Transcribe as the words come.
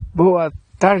Boa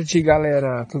tarde,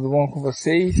 galera, tudo bom com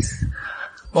vocês?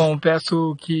 Bom,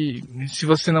 peço que, se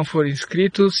você não for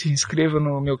inscrito, se inscreva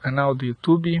no meu canal do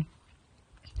YouTube,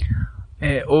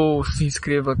 ou se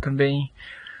inscreva também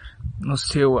no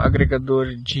seu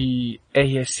agregador de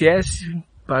RSS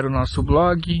para o nosso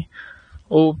blog,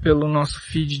 ou pelo nosso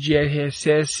feed de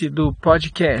RSS do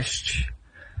podcast.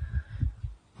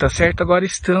 Tá certo? Agora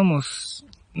estamos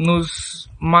nos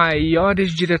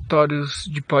maiores diretórios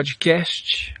de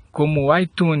podcast, como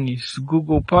iTunes,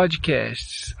 Google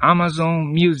Podcasts, Amazon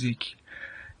Music,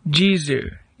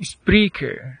 Deezer,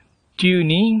 Spreaker,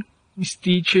 TuneIn,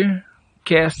 Stitcher,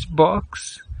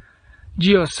 Castbox,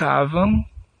 JioSaavn,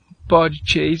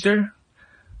 Podchaser,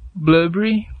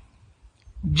 Blubrry,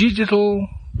 Digital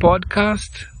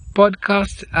Podcast,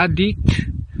 Podcast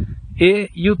Addict e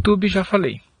YouTube, já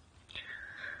falei.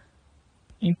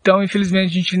 Então, infelizmente,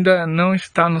 a gente ainda não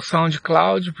está no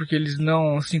SoundCloud, porque eles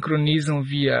não sincronizam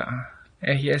via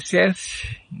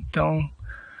RSS. Então,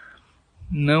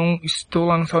 não estou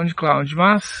lá no SoundCloud,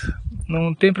 mas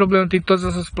não tem problema, tem todas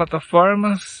essas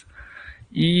plataformas.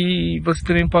 E você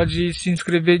também pode se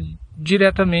inscrever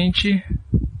diretamente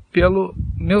pelo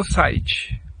meu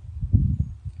site.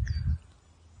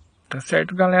 Tá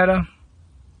certo, galera?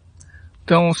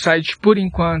 Então, o site, por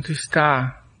enquanto,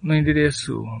 está no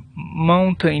endereço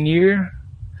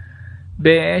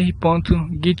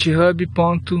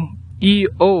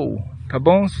mountaineerbr.github.io, tá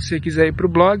bom? Se você quiser ir pro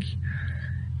blog,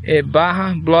 é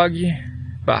 /blog/,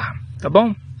 tá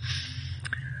bom?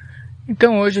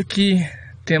 Então hoje aqui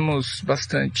temos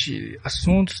bastante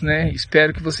assuntos, né?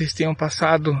 Espero que vocês tenham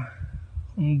passado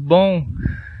um bom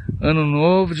ano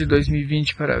novo de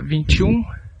 2020 para 2021.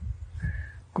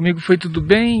 Comigo foi tudo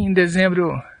bem. Em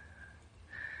dezembro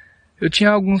eu tinha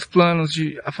alguns planos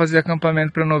de fazer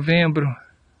acampamento para novembro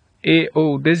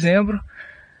ou dezembro.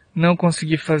 Não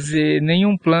consegui fazer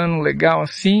nenhum plano legal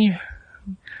assim.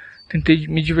 Tentei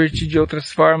me divertir de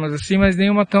outras formas assim, mas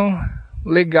nenhuma tão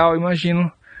legal,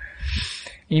 imagino.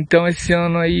 Então esse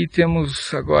ano aí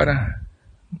temos agora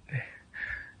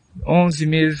 11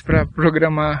 meses para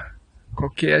programar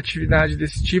qualquer atividade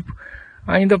desse tipo.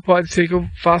 Ainda pode ser que eu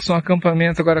faça um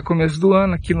acampamento agora começo do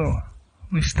ano aqui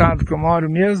no estado que eu moro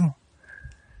mesmo.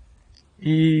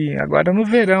 E agora no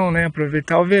verão, né?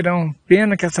 Aproveitar o verão.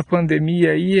 Pena que essa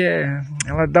pandemia aí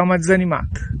ela dá uma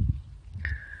desanimada.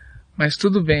 Mas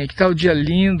tudo bem, aqui tá o dia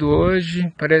lindo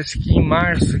hoje. Parece que em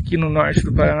março, aqui no norte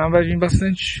do Paraná, vai vir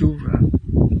bastante chuva.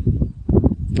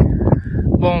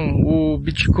 Bom, o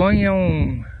Bitcoin é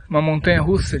uma montanha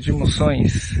russa de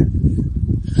emoções.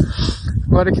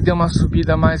 Agora que deu uma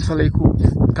subida a mais, falei que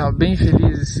tava bem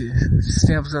feliz esses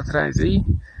tempos atrás aí.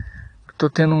 Tô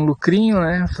tendo um lucrinho,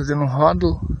 né, fazendo um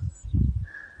ródulo,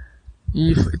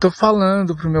 e tô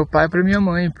falando pro meu pai e pra minha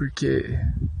mãe, porque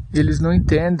eles não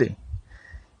entendem,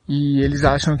 e eles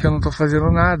acham que eu não tô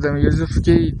fazendo nada. E eu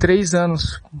fiquei 3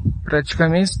 anos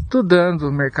praticamente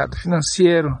estudando mercado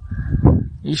financeiro,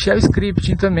 e shell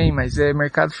scripting também, mas é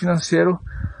mercado financeiro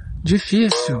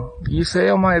difícil, e isso aí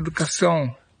é uma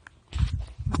educação,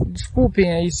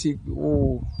 desculpem aí se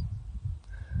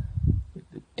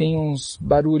tem uns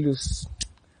barulhos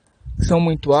que são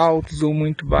muito altos ou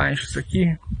muito baixos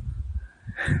aqui.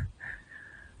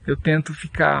 Eu tento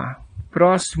ficar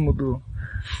próximo do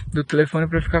telefone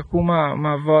para ficar com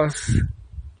uma voz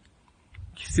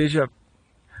que seja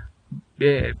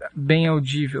bem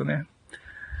audível, né?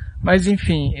 Mas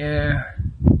enfim,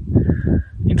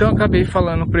 então eu acabei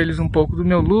falando para eles um pouco do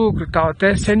meu lucro e tal,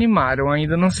 até se animaram,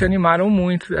 ainda não se animaram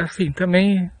muito, assim,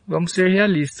 também vamos ser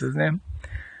realistas, né?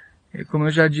 Como eu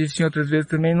já disse em outras vezes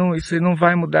também, isso aí não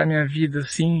vai mudar a minha vida,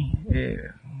 assim,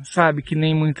 sabe, que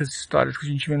nem muitas histórias que a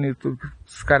gente vê no YouTube,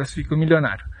 os caras ficam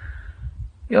milionários.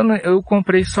 Eu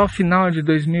comprei só final de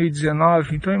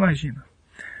 2019, então imagina.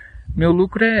 Meu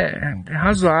lucro é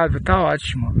razoável, tá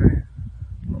ótimo, né?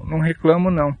 Não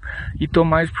reclamo não. E tô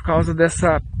mais por causa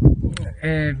dessa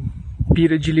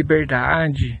pira de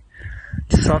liberdade,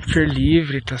 de software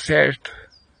livre, tá certo?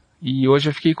 E hoje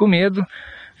eu fiquei com medo.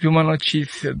 Vi uma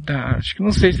notícia acho que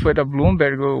não sei se foi da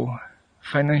Bloomberg ou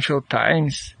Financial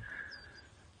Times,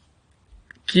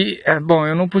 que, bom,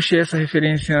 eu não puxei essa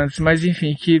referência antes, mas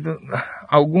enfim, que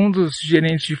algum dos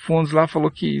gerentes de fundos lá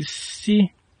falou que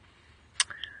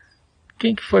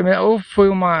quem que foi? Ou foi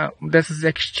uma dessas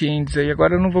exchanges aí,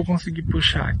 agora eu não vou conseguir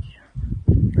puxar aqui.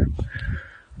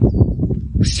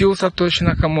 Se o Satoshi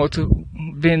Nakamoto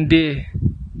vender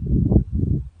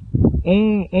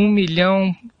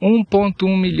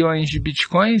 1,1 milhões de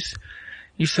bitcoins,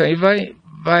 isso aí vai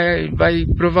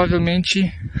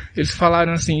provavelmente, eles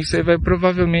falaram assim, isso aí vai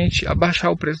provavelmente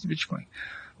abaixar o preço do Bitcoin.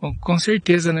 Bom, com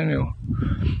certeza, né, meu?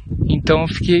 Então eu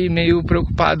fiquei meio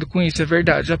preocupado com isso, é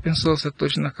verdade. Já pensou,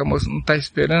 Satoshi Nakamoto não está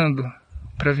esperando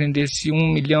para vender esse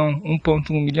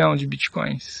 1,1 milhão de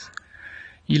bitcoins?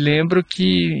 E lembro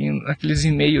que naqueles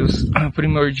e-mails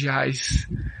primordiais,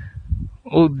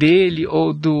 ou dele,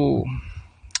 ou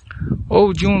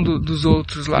de um dos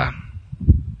outros lá,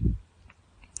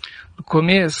 no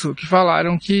começo, que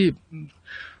falaram que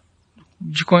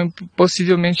Bitcoin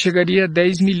possivelmente chegaria a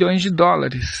 10 milhões de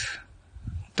dólares,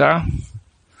 tá?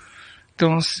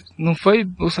 Então, não foi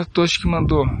o Satoshi que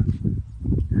mandou,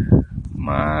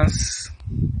 mas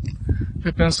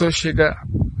já pensou, chega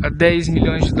a 10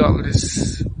 milhões de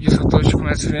dólares e o Satoshi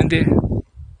começa a vender?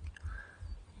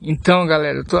 Então,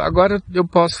 galera, agora eu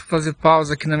posso fazer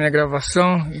pausa aqui na minha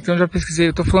gravação. Então já pesquisei,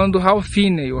 eu tô falando do Ralph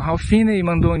Finney. O Ralph Finney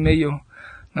mandou um e-mail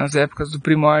nas épocas do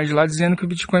primórdio lá dizendo que o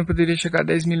Bitcoin poderia chegar a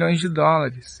 10 milhões de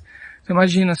dólares. Você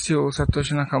imagina se o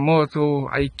Satoshi Nakamoto ou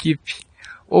a equipe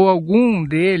ou algum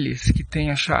deles que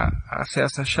tenha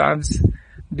acesso às chaves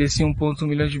desse 1,1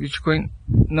 milhão de Bitcoin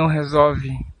não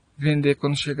resolve vender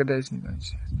quando chega a 10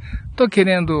 milhões. Tô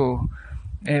querendo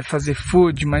fazer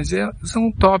food, mas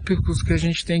são tópicos que a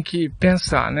gente tem que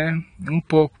pensar, né? Um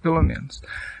pouco, pelo menos.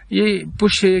 E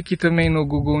puxei aqui também no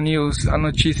Google News a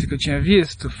notícia que eu tinha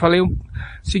visto. Falei o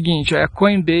seguinte, a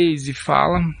Coinbase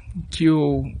fala que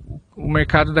o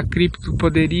mercado da cripto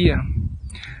poderia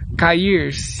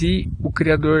cair se o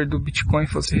criador do Bitcoin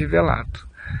fosse revelado.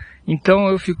 Então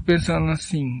eu fico pensando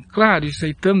assim, claro, isso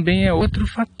aí também é outro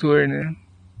fator, né?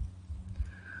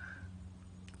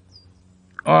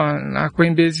 A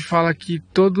Coinbase fala que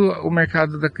todo o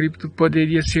mercado da cripto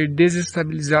poderia ser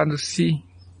desestabilizado se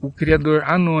o criador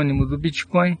anônimo do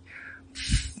Bitcoin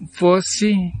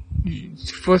fosse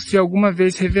alguma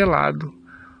vez revelado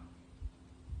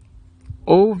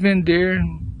ou vender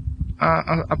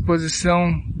a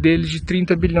posição dele de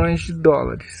 30 bilhões de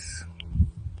dólares.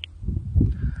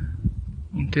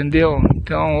 Entendeu?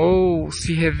 Então, ou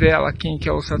se revela quem que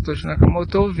é o Satoshi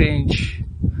Nakamoto ou vende.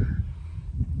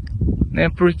 Né?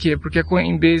 Por quê? Porque a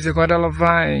Coinbase agora ela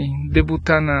vai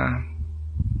debutar na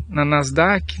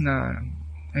Nasdaq, na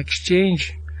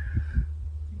Exchange,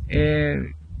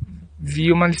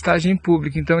 via uma listagem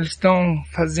pública. Então eles estão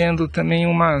fazendo também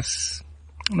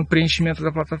no preenchimento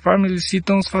da plataforma, eles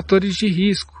citam os fatores de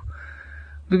risco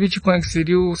do Bitcoin, que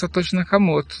seria o Satoshi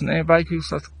Nakamoto, né? Vai que o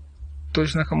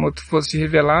Satoshi Nakamoto fosse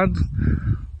revelado,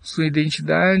 sua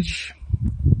identidade,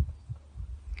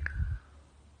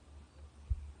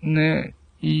 né?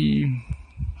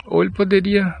 Ou ele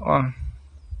poderia,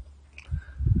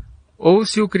 ou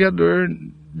se o criador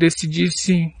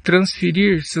decidisse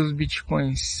transferir seus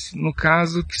bitcoins, no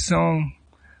caso que são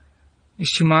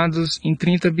estimados em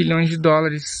 30 bilhões de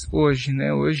dólares hoje,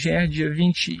 né? Hoje é dia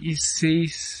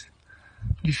 26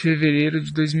 de fevereiro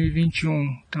de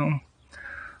 2021. Então,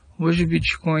 hoje o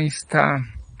Bitcoin está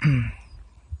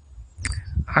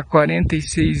a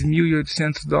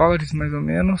 46.800 dólares, mais ou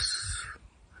menos.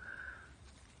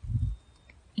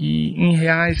 E em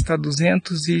reais está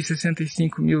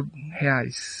 265 mil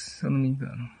reais, se eu não me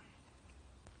engano.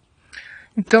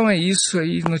 Então é isso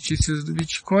aí, notícias do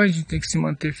Bitcoin. A gente tem que se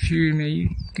manter firme aí,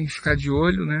 tem que ficar de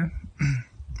olho, né?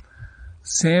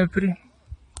 Sempre.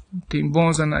 Tem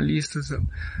bons analistas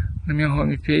na minha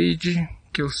homepage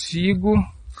que eu sigo.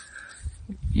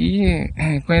 E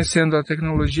conhecendo a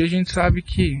tecnologia, a gente sabe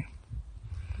que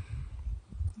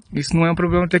isso não é um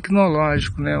problema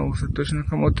tecnológico, né? O Satoshi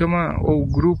Nakamoto ou o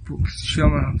grupo que se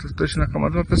chama Satoshi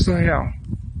Nakamoto é uma pessoa real.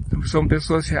 São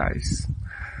pessoas reais.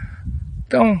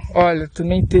 Então, olha,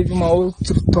 também teve um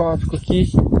outro tópico aqui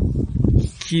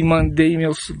que mandei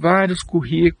meus vários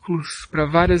currículos para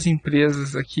várias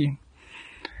empresas aqui,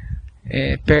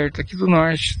 perto aqui do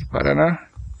norte do Paraná.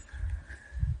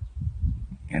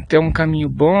 Tem um caminho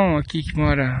bom aqui que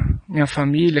mora minha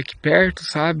família aqui perto,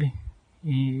 sabe?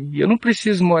 E eu não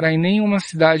preciso morar em nenhuma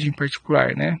cidade em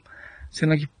particular, né?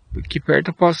 Sendo aqui perto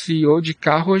eu posso ir ou de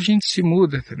carro ou a gente se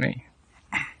muda também.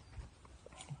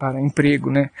 Para emprego,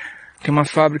 né? Tem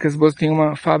umas fábricas boas, tem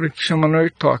uma fábrica que chama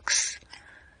Nortox,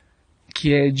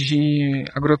 que é de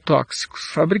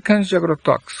agrotóxicos, fabricantes de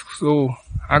agrotóxicos, ou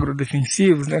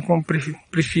agrodefensivos, né? Como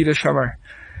prefira chamar.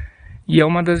 E é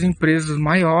uma das empresas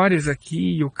maiores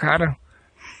aqui, e o cara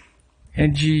é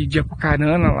de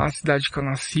Apucarana, lá, a cidade que eu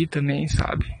nasci também,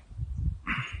 sabe?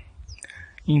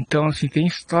 Então, assim, tem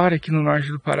história aqui no norte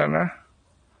do Paraná.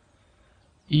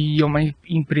 E é uma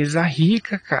empresa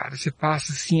rica, cara. Você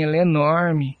passa assim, ela é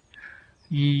enorme.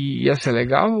 E ia ser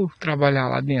legal trabalhar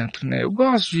lá dentro, né? Eu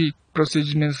gosto de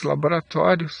procedimentos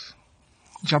laboratórios.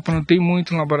 Já plantei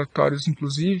muito em laboratórios,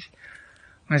 inclusive.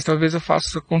 Mas talvez eu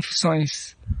faça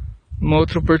confissões uma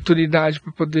outra oportunidade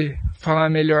para poder falar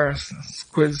melhor as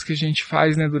coisas que a gente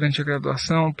faz, né, durante a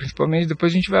graduação, principalmente.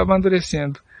 Depois a gente vai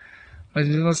amadurecendo. Mas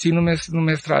mesmo assim, no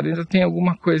mestrado ainda tem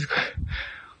alguma coisa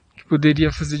que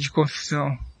poderia fazer de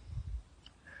confissão.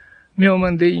 Eu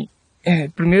mandei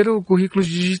primeiro o currículo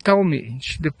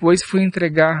digitalmente, depois fui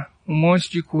entregar um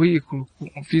monte de currículo,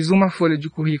 fiz uma folha de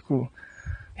currículo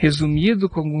resumido,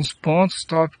 com alguns pontos,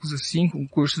 tópicos assim, com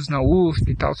cursos na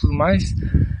USP e tal, tudo mais.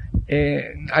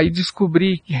 Aí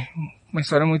descobri uma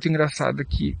história muito engraçada,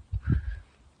 que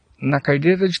na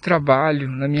carteira de trabalho,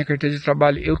 na minha carteira de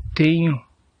trabalho, eu tenho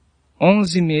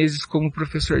 11 meses como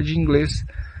professor de inglês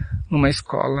numa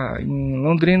escola em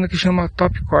Londrina que chama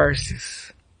Top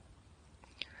Courses,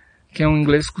 que é um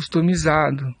inglês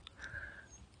customizado.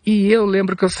 E eu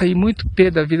lembro que eu saí muito pé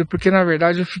da vida, porque na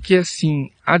verdade eu fiquei assim,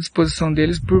 à disposição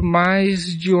deles por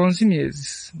mais de 11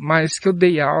 meses. Mas que eu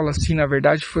dei aula, assim, na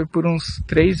verdade foi por uns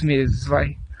 3 meses,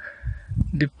 vai.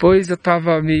 Depois eu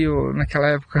tava meio, naquela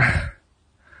época,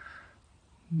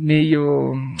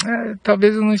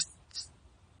 talvez eu não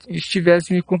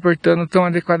estivesse me comportando tão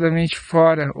adequadamente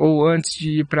fora, ou antes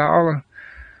de ir pra aula.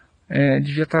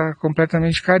 Devia estar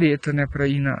completamente careta, né, pra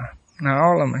ir na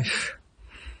aula, mas...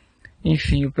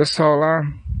 Enfim, o pessoal lá,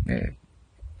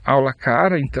 aula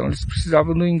cara, então eles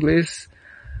precisavam do inglês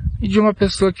e de uma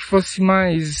pessoa que fosse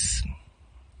mais...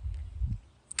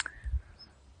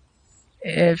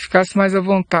 ficasse mais à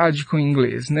vontade com o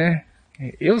inglês, né?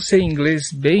 Eu sei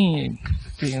inglês bem,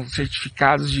 tenho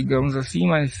certificados, digamos assim,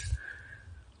 mas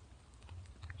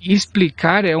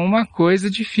explicar é uma coisa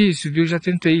difícil, viu? Já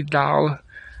tentei dar aula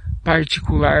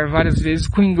particular várias vezes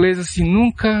com inglês, assim,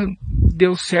 nunca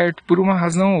deu certo por uma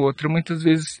razão ou outra. Muitas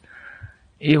vezes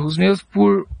erros meus,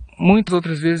 por muitas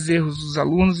outras vezes erros dos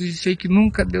alunos, e sei que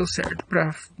nunca deu certo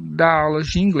para dar aulas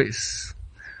de inglês.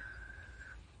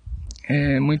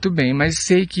 Muito bem, mas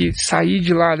sei que saí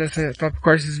de lá dessa Top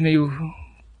Courses meio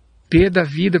pé da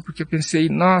vida, porque eu pensei,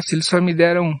 nossa, eles só me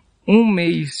deram um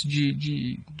mês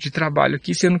de trabalho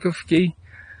aqui, sendo que eu fiquei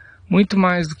muito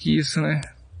mais do que isso, né?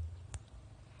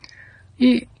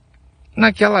 E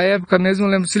naquela época mesmo, eu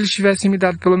lembro, se eles tivessem me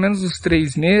dado pelo menos os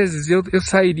 3 meses, eu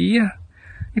sairia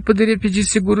e poderia pedir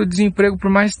seguro-desemprego por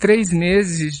mais 3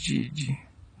 meses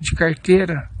de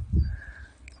carteira.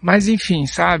 Mas enfim,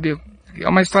 sabe, é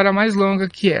uma história mais longa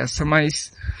que essa,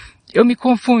 mas eu me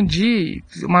confundi,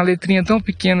 uma letrinha tão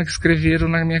pequena que escreveram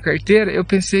na minha carteira, eu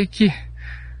pensei que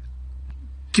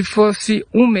fosse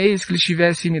um mês que eles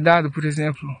tivessem me dado, por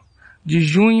exemplo, de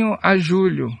junho a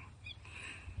julho.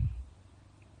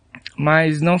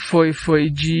 Mas não foi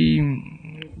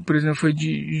por exemplo, foi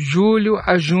de julho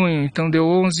a junho, então deu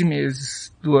 11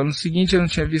 meses. Do ano seguinte eu não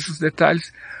tinha visto os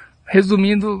detalhes.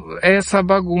 Resumindo, essa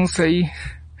bagunça aí.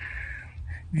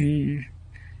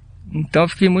 Então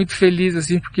fiquei muito feliz,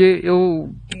 assim, porque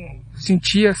eu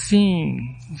sentia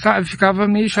assim, sabe, ficava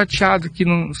meio chateado que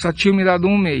só tinham me dado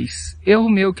um mês. Erro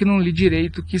meu que não li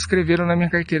direito o que escreveram na minha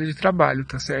carteira de trabalho,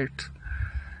 tá certo?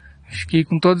 Fiquei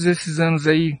com todos esses anos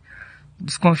aí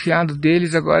desconfiado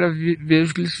deles, agora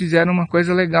vejo que eles fizeram uma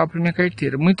coisa legal para minha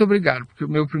carteira. Muito obrigado, porque o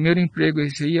meu primeiro emprego,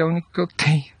 esse aí, é o único que eu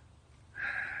tenho.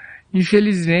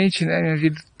 Infelizmente, né, minha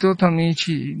vida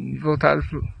totalmente voltada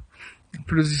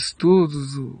para os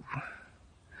estudos,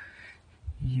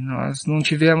 e nós não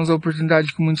tivemos a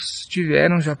oportunidade que muitos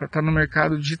tiveram já para estar no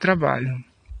mercado de trabalho.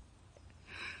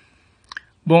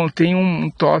 Bom, tem um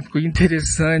tópico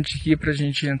interessante aqui para a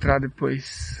gente entrar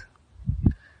depois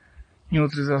em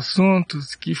outros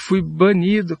assuntos, que fui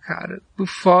banido, cara, do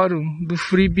fórum do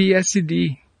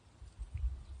FreeBSD.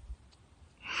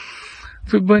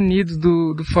 Fui banido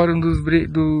do fórum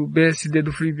do BSD,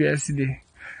 do FreeBSD.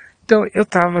 Então, eu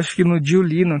tava, acho que no Dio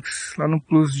Linux, lá no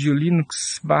Plus Dio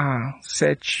Linux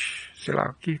 /7, sei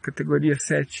lá, que categoria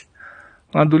 7,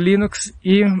 lá do Linux,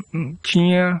 e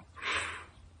tinha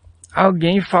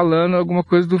alguém falando alguma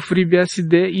coisa do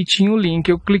FreeBSD e tinha o link.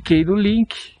 Eu cliquei no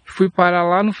link, fui parar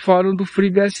lá no fórum do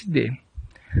FreeBSD.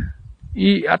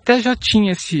 E até já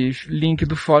tinha esse link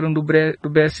do fórum do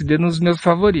BSD nos meus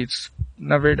favoritos,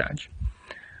 na verdade.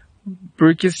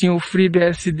 Porque assim, o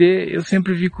FreeBSD eu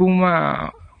sempre vi como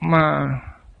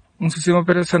um sistema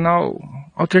operacional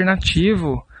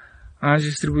alternativo às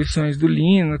distribuições do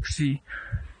Linux, e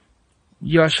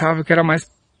eu achava que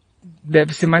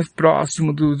deve ser mais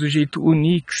próximo do jeito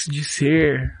Unix de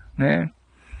ser, né?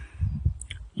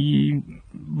 E,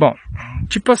 bom,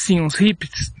 tipo assim, uns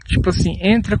hippies, tipo assim,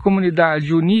 entre a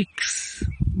comunidade Unix,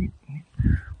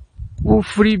 o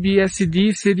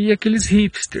FreeBSD seria aqueles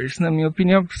hipsters, na minha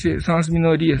opinião, porque são as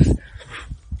minorias.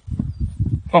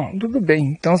 Bom, tudo bem,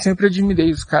 então sempre admirei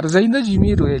os caras, ainda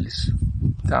admiro eles,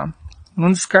 tá?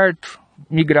 Não descarto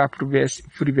migrar para o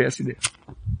FreeBSD.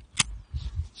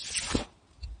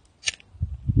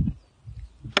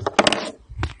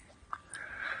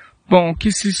 Bom, o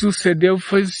que se sucedeu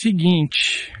foi o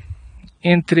seguinte: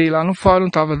 entrei lá no fórum,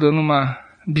 tava dando uma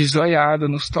bisoiada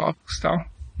nos tópicos e tal.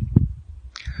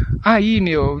 Aí,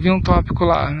 vi um tópico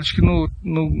lá, acho que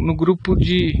no grupo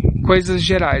de coisas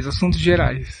gerais, assuntos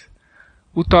gerais.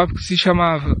 O tópico se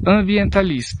chamava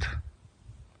ambientalista.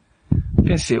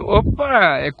 Pensei,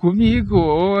 opa, é comigo,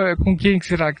 ou é com quem que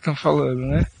será que estão falando,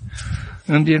 né?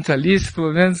 Ambientalista,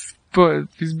 pelo menos, pô,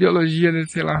 fiz biologia, né,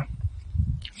 sei lá.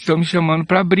 Estão me chamando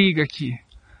pra briga aqui.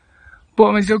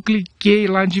 Pô, mas eu cliquei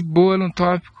lá de boa no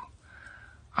tópico.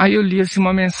 Aí eu li assim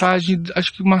uma mensagem,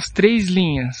 acho que umas 3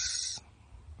 linhas.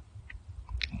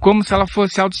 Como se ela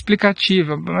fosse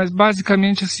autoexplicativa, mas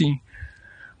basicamente assim.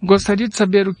 Gostaria de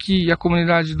saber o que a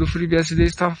comunidade do FreeBSD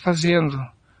estava fazendo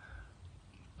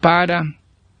para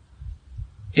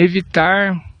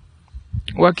evitar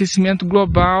o aquecimento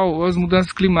global ou as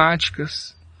mudanças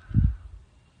climáticas.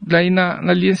 Daí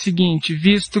na linha seguinte,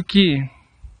 visto que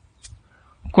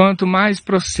quanto mais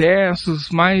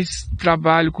processos, mais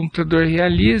trabalho o computador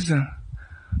realiza,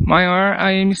 maior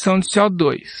a emissão de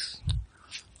CO2.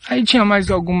 Aí tinha mais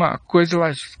alguma coisa lá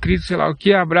escrito, sei lá o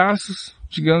que, abraços,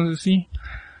 digamos assim.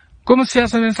 Como se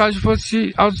essa mensagem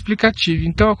fosse autoexplicativa.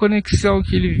 Então a conexão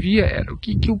que ele via era o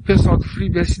que o pessoal do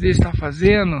FreeBSD está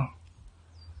fazendo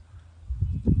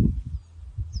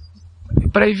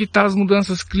para evitar as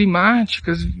mudanças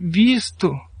climáticas,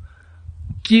 visto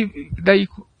que daí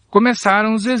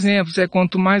começaram os exemplos.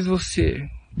 Quanto mais você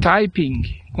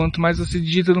quanto mais você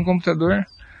digita no computador,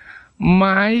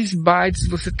 mais bytes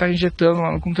você está injetando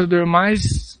lá no computador,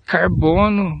 mais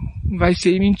carbono vai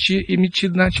ser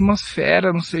emitido na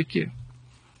atmosfera, não sei o que.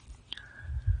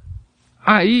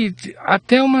 Aí,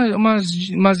 até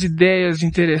umas ideias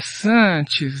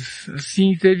interessantes,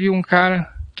 assim, teve um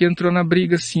cara que entrou na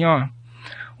briga assim, ó.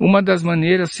 Uma das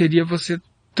maneiras seria você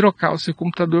trocar o seu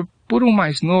computador por um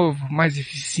mais novo, mais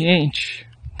eficiente,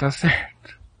 tá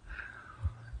certo?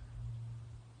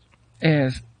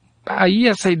 Aí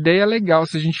essa ideia é legal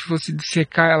se a gente fosse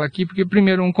dissecar ela aqui, porque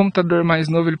primeiro um computador mais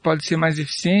novo ele pode ser mais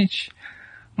eficiente,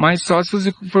 mas só se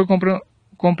você for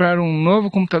comprar um novo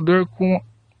computador com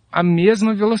a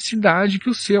mesma velocidade que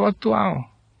o seu atual.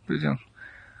 Por exemplo,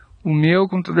 o meu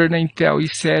computador da Intel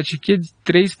i7 aqui é de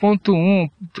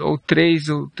 3.1 ou 3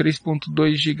 ou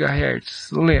 3.2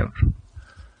 GHz, eu lembro.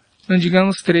 Então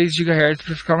digamos 3 GHz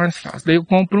para ficar mais fácil. Daí eu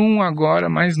compro um agora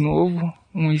mais novo,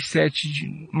 um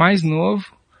i7 mais novo.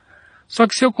 Só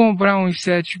que se eu comprar um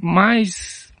i7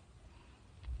 mais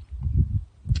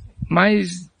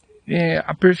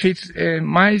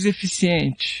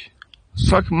eficiente,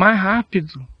 só que mais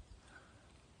rápido,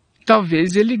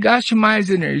 talvez ele gaste mais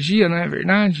energia, não é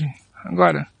verdade?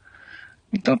 Agora,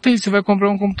 então você vai comprar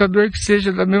um computador que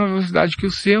seja da mesma velocidade que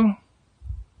o seu,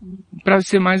 para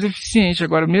ser mais eficiente.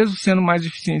 Agora, mesmo sendo mais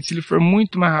eficiente, se ele for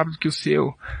muito mais rápido que o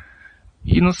seu,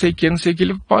 e não sei o que,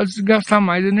 ele pode gastar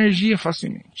mais energia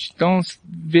facilmente. Então,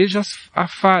 veja a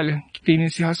falha que tem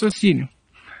nesse raciocínio.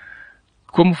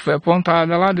 Como foi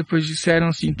apontada lá, depois disseram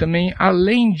assim também,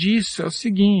 além disso, é o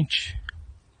seguinte: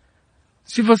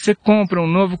 se você compra um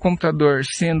novo computador,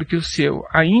 sendo que o seu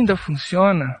ainda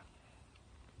funciona,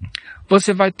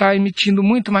 você vai estar emitindo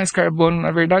muito mais carbono, na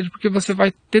verdade, porque você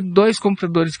vai ter 2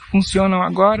 computadores que funcionam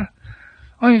agora.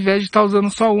 Ao invés de estar usando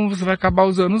só um, você vai acabar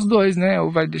usando os 2, né? Ou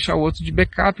vai deixar o outro de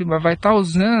backup, mas vai estar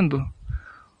usando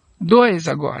 2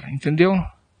 agora, entendeu?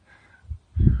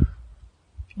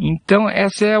 Então,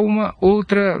 essa é uma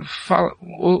outra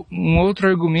um outro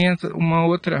argumento, uma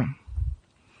outra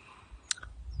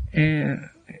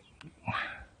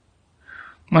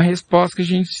uma resposta que a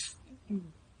gente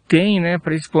tem, né,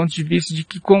 para esse ponto de vista de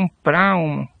que comprar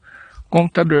um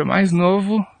computador mais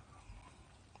novo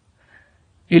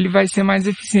ele vai ser mais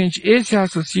eficiente. Esse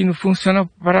raciocínio funciona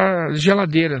para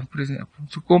geladeira, por exemplo.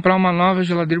 Se eu comprar uma nova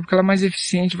geladeira porque ela é mais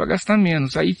eficiente, vai gastar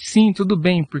menos. Aí sim, tudo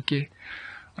bem, porque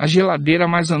a geladeira,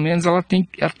 mais ou menos, ela tem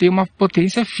uma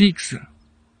potência fixa.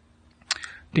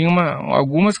 Tem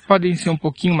algumas que podem ser um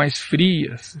pouquinho mais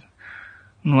frias,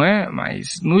 não é?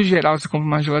 Mas, no geral, se você compra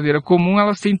uma geladeira comum,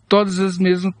 elas têm todas as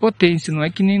mesmas potências. Não é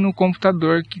que nem no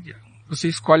computador, que você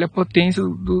escolhe a potência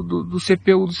do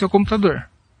CPU do seu computador,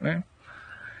 né?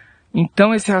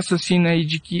 Então esse raciocínio aí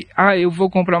de que, eu vou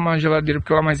comprar uma geladeira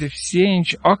porque ela é mais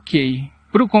eficiente, ok.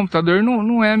 Para o computador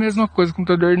não é a mesma coisa, o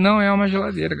computador não é uma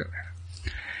geladeira, galera.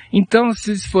 Então, se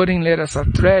vocês forem ler essa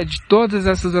thread, todas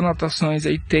essas anotações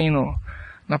aí tem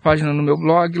na página no meu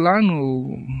blog, lá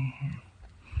no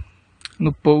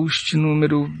post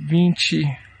número 20,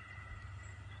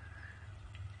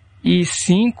 e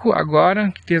 5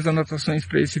 agora, que tem as anotações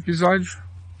para esse episódio.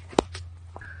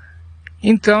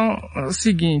 Então, é o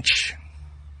seguinte,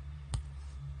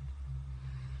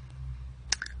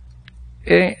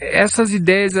 essas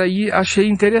ideias aí achei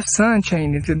interessante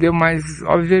ainda, entendeu? Mas,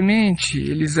 obviamente,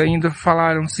 eles ainda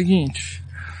falaram o seguinte,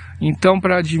 então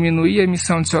para diminuir a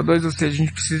emissão de CO2, ou seja, a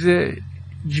gente precisa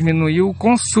diminuir o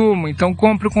consumo, então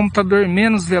compre um computador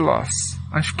menos veloz.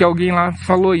 Acho que alguém lá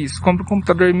falou isso, compre um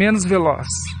computador menos veloz.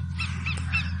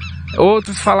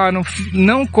 Outros falaram,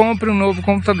 não compre um novo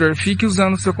computador, fique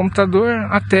usando o seu computador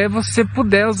até você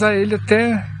puder usar ele,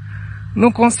 até não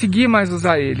conseguir mais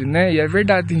usar ele, né? E é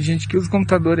verdade, tem gente que usa o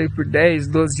computador aí por 10,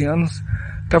 12 anos,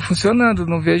 tá funcionando,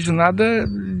 não vejo nada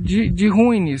de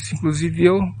ruim nisso. Inclusive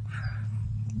eu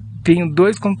tenho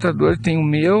 2 computadores, tenho o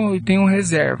meu e tenho um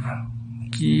reserva,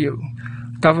 que eu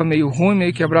tava meio ruim,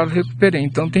 meio quebrado, recuperei.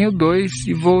 Então tenho 2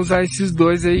 e vou usar esses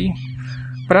 2 aí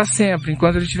para sempre,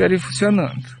 enquanto eles estiverem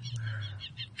funcionando.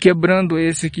 Quebrando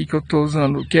esse aqui que eu tô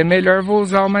usando, que é melhor, vou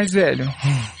usar o mais velho.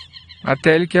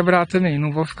 Até ele quebrar também,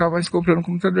 não vou ficar mais comprando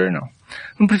computador não.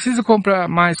 Não preciso comprar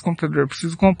mais computador,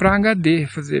 preciso comprar HD,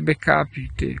 fazer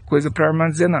backup, ter coisa para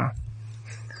armazenar.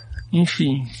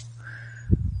 Enfim.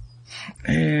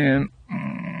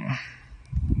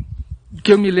 O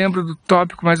que eu me lembro do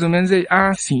tópico mais ou menos é...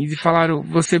 sim, eles falaram,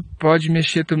 você pode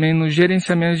mexer também no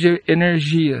gerenciamento de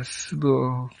energias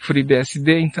do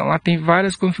FreeBSD, então lá tem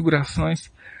várias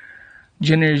configurações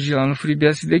de energia lá no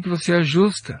FreeBSD que você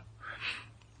ajusta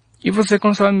e você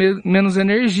consome menos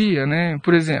energia, né?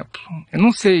 Por exemplo, eu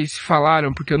não sei se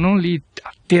falaram, porque eu não li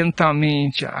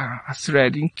atentamente a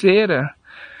thread inteira,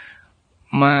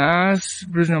 mas,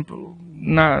 por exemplo,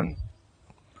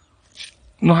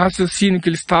 no raciocínio que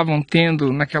eles estavam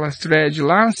tendo naquela thread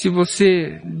lá, se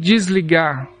você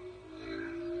desligar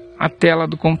a tela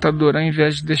do computador ao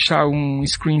invés de deixar um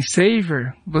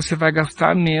screensaver, você vai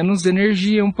gastar menos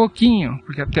energia um pouquinho,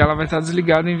 porque a tela vai estar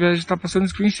desligada ao invés de estar passando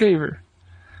screensaver.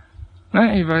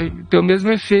 Né? E vai ter o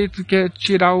mesmo efeito, que é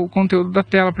tirar o conteúdo da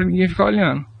tela para ninguém ficar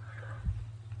olhando.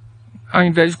 Ao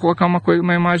invés de colocar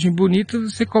uma imagem bonita,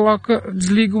 você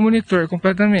desliga o monitor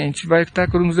completamente. Vai estar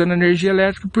economizando energia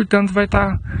elétrica, portanto vai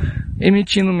estar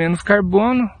emitindo menos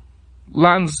carbono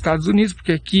lá nos Estados Unidos,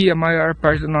 porque aqui a maior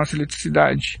parte da nossa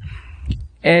eletricidade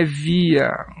é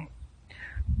via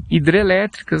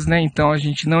hidrelétricas, né? Então a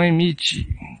gente não emite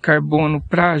carbono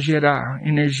para gerar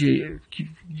energia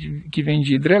que vem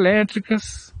de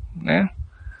hidrelétricas, né?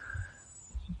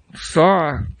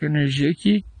 Só energia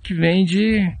que vem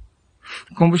de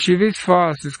combustíveis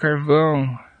fósseis,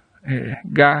 carvão,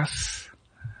 gás,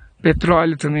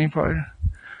 petróleo também pode,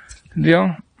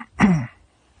 entendeu?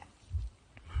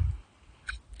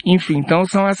 Enfim, então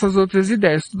são essas outras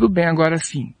ideias. Tudo bem, agora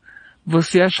sim,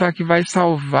 você achar que vai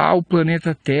salvar o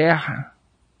planeta Terra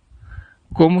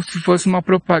como se fosse uma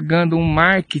propaganda, um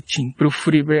marketing para o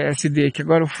FreeBSD, que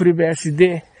agora o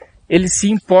FreeBSD, ele se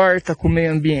importa com o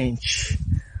meio ambiente.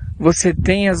 Você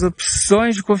tem as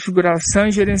opções de configuração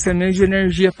e gerenciamento de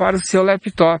energia para o seu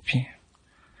laptop,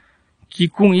 que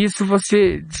com isso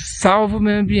você salva o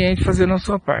meio ambiente fazendo a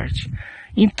sua parte.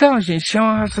 Então, gente, é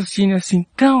um raciocínio assim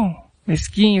tão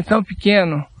mesquinho, tão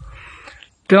pequeno,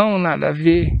 tão nada a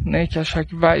ver, né, que achar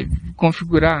que vai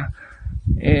configurar,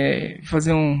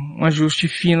 fazer um ajuste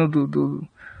fino do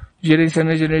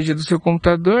gerenciamento de energia do seu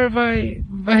computador vai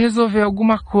resolver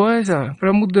alguma coisa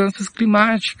para mudanças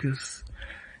climáticas.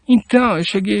 Então, eu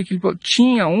cheguei aqui,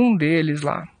 tinha um deles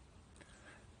lá,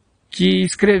 que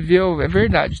escreveu, é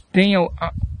verdade, tem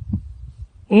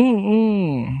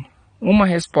uma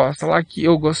resposta lá que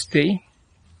eu gostei,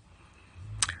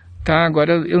 tá?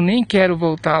 Agora eu nem quero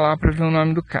voltar lá para ver o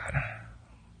nome do cara.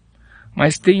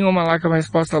 Mas tem uma lá que é uma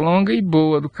resposta longa e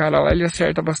boa do cara lá, ele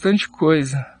acerta bastante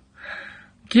coisa.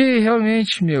 Que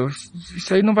realmente,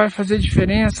 isso aí não vai fazer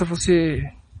diferença você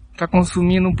tá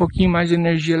consumindo um pouquinho mais de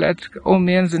energia elétrica ou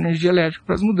menos energia elétrica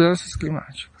para as mudanças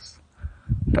climáticas.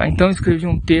 Tá? Então eu escrevi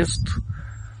um texto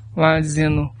lá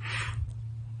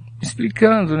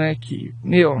explicando, né, que,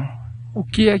 o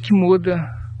que é que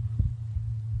muda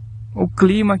o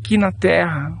clima aqui na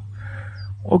Terra?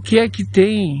 O que é que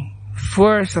tem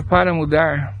força para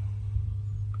mudar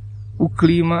o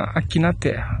clima aqui na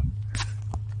Terra?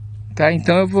 Tá?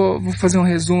 Então eu vou fazer um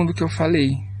resumo do que eu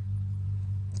falei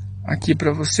aqui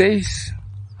para vocês.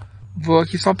 Vou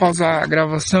aqui só pausar a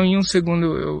gravação, em 1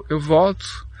 segundo eu volto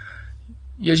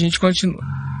e a gente continua.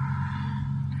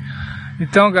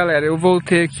 Então, galera, eu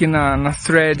voltei aqui na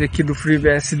thread aqui do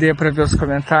FreeBSD para ver os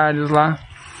comentários lá.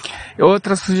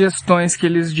 Outras sugestões que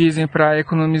eles dizem para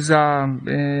economizar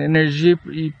energia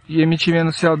e emitir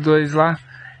menos CO2 lá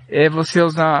é você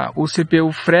usar o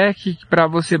CPU FREC para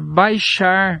você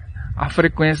baixar a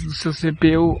frequência do seu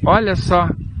CPU. Olha só.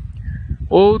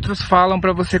 Outros falam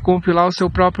para você compilar o seu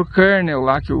próprio kernel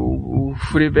lá, que o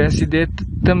FreeBSD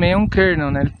também é um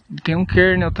kernel, né? Tem um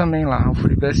kernel também lá, o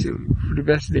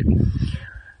FreeBSD.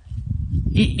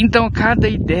 E então cada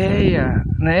ideia,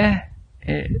 né,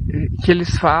 que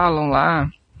eles falam lá.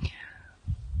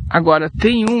 Agora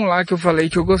tem um lá que eu falei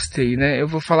que eu gostei, né? Eu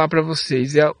vou falar para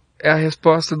vocês. É a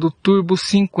resposta do Turbo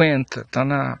 50, tá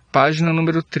na página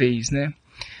número 3, né?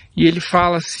 E ele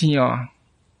fala assim, ó.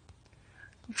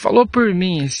 Falou por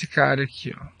mim esse cara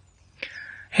aqui, ó.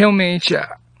 Realmente,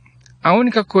 a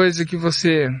única coisa que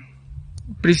você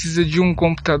precisa de um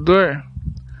computador...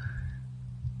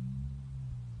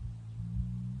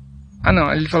 Ah,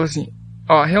 não, ele fala assim,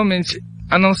 ó, realmente,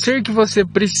 a não ser que você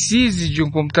precise de um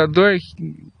computador...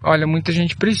 Olha, muita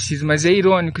gente precisa, mas é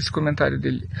irônico esse comentário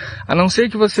dele. A não ser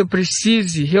que você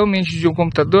precise realmente de um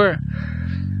computador,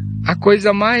 a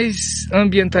coisa mais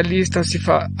ambientalista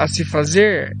a se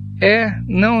fazer é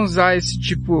não usar esse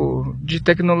tipo de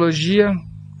tecnologia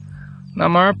na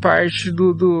maior parte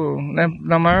né,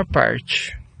 na maior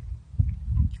parte.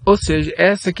 Ou seja,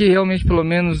 essa aqui realmente pelo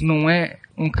menos não é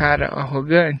um cara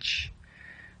arrogante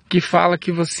que fala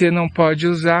que você não pode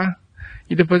usar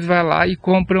e depois vai lá e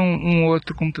compra um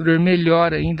outro computador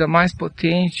melhor ainda, mais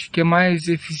potente, que é mais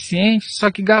eficiente,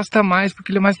 só que gasta mais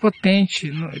porque ele é mais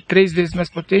potente, 3 vezes mais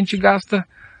potente e gasta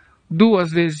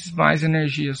 2 vezes mais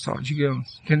energia só,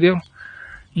 digamos, entendeu?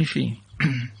 Enfim.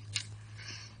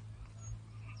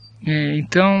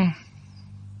 Então,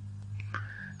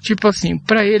 tipo assim,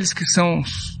 para eles que são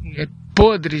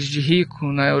podres de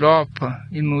rico na Europa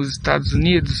e nos Estados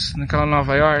Unidos, naquela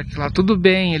Nova York, lá tudo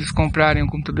bem eles comprarem um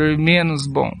computador menos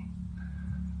bom.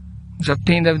 Já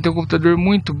deve ter um computador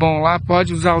muito bom lá,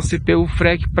 pode usar o CPU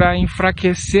FREC para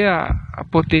enfraquecer a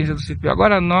potência do CPU.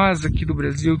 Agora nós aqui do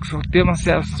Brasil, que só temos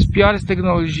acesso às piores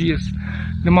tecnologias,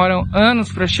 demoram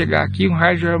anos para chegar aqui, o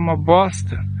hardware é uma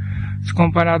bosta, se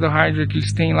comparado ao hardware que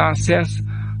eles têm lá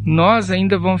acesso, nós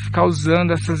ainda vamos ficar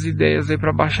usando essas ideias aí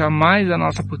para baixar mais a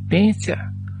nossa potência?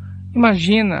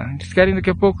 Imagina, eles querem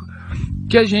daqui a pouco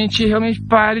que a gente realmente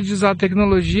pare de usar a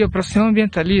tecnologia para ser um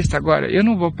ambientalista. Agora, eu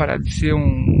não vou parar de ser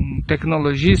um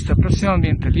tecnologista para ser um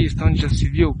ambientalista, onde já se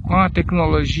viu, com a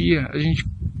tecnologia a gente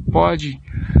pode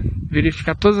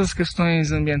verificar todas as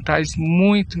questões ambientais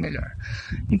muito melhor.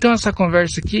 Então essa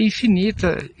conversa aqui é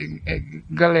infinita,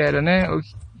 galera, né? O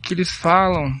que eles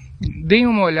falam, deem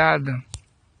uma olhada.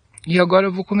 E agora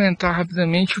eu vou comentar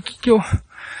rapidamente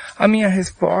a minha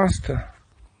resposta,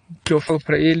 que eu falo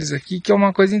para eles aqui, que é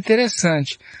uma coisa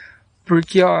interessante.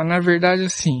 Porque, ó, na verdade,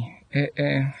 assim,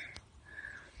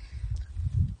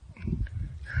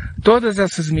 todas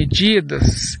essas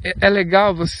medidas, é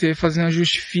legal você fazer um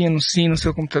ajuste fino, sim, no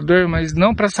seu computador, mas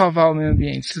não para salvar o meio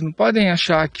ambiente. Vocês não podem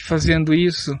achar que fazendo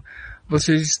isso,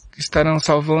 vocês estarão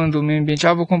salvando o meio ambiente.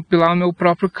 Ah, vou compilar o meu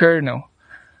próprio kernel,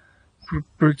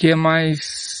 porque é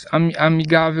mais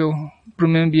amigável para o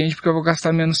meio ambiente, porque eu vou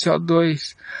gastar menos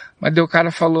CO2. Mas daí o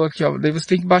cara falou aqui, ó, daí você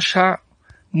tem que baixar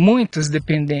muitas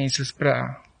dependências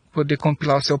para poder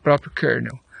compilar o seu próprio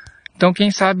kernel. Então,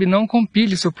 quem sabe não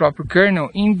compile seu próprio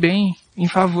kernel em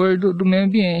favor do meio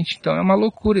ambiente. Então, é uma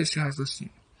loucura esse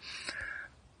raciocínio.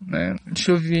 Né?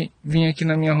 Deixa eu vir aqui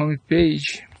na minha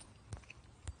homepage.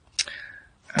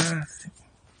 Sim.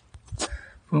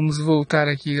 Vamos voltar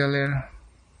aqui, galera.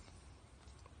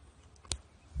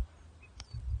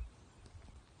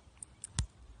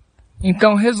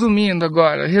 Então, resumindo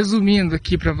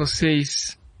aqui para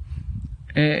vocês,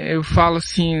 eu falo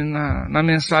assim na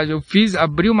mensagem,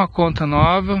 abri uma conta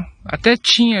nova, até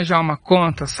tinha já uma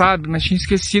conta, sabe, mas tinha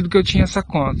esquecido que eu tinha essa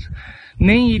conta.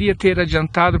 Nem iria ter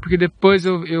adiantado, porque depois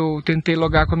eu tentei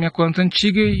logar com a minha conta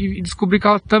antiga e descobri que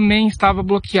ela também estava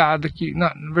bloqueada, que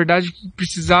na verdade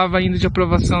precisava ainda de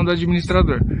aprovação do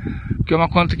administrador. Porque é uma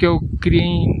conta que eu criei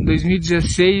em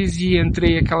 2016 e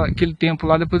entrei aquele tempo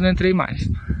lá, depois não entrei mais.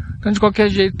 Então, de qualquer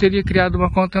jeito, teria criado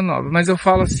uma conta nova. Mas eu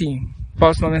falo assim,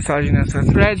 posto uma mensagem nessa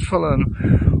thread falando,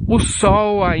 o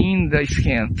Sol ainda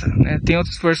esquenta, né? Tem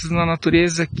outras forças na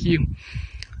natureza que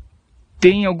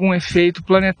tem algum efeito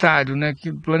planetário, né?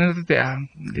 Que o planeta Terra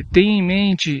tem em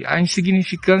mente a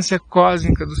insignificância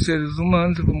cósmica dos seres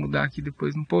humanos. Eu vou mudar aqui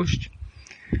depois no post.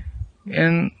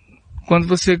 Quando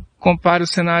você compara o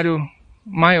cenário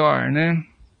maior, né?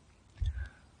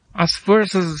 As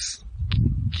forças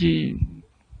que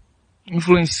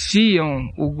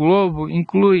influenciam o globo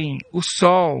incluem o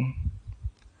Sol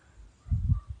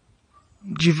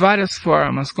de várias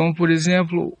formas, como por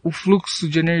exemplo o fluxo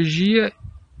de energia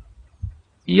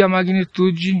e a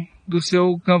magnitude do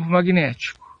seu campo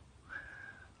magnético.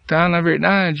 tá? Na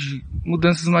verdade,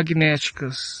 mudanças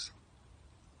magnéticas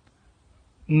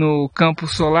no campo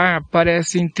solar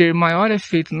parecem ter maior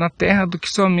efeito na Terra do que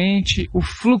somente o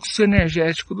fluxo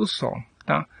energético do Sol,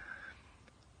 tá?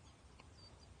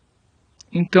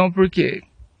 Então, por quê?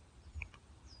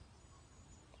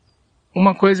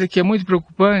 Uma coisa que é muito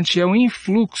preocupante é o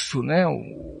influxo, né?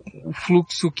 O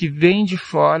fluxo que vem de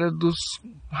fora dos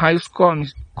raios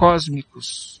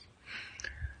cósmicos,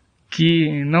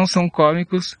 que não são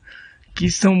cósmicos, que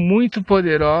são muito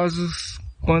poderosos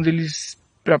quando eles,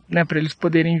 para eles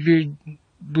poderem vir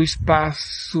do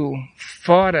espaço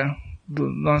fora do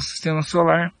nosso sistema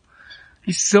solar,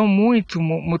 e são muito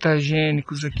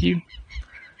mutagênicos aqui,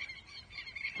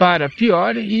 para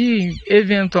pior e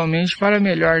eventualmente para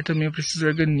melhor também para esses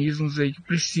organismos aí que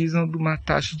precisam de uma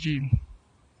taxa de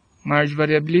maior de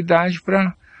variabilidade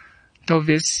para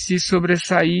talvez se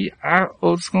sobressair a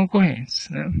outros concorrentes,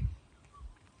 né?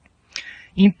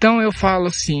 Então eu falo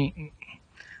assim,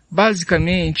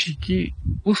 basicamente que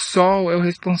o Sol é o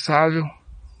responsável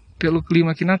pelo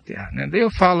clima aqui na Terra, né? Daí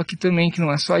eu falo aqui também que não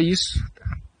é só isso,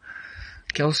 tá?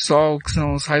 Que é o Sol, que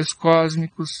são os raios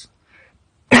cósmicos.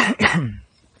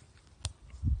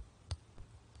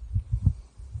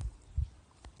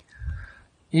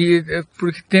 E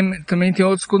porque também tem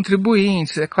outros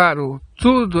contribuintes, é claro,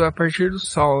 tudo é a partir do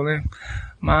Sol, né?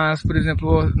 Mas, por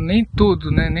exemplo, nem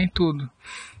tudo, né? Nem tudo.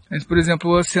 Mas, por exemplo,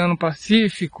 o Oceano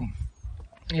Pacífico,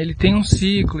 ele tem um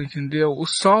ciclo, entendeu? O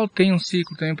Sol tem um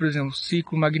ciclo também, por exemplo, o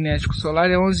ciclo magnético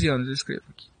solar é 11 anos, eu escrevo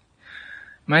aqui.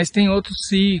 Mas tem outros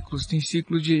ciclos, tem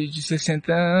ciclo de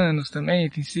 60 anos também,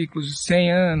 tem ciclos de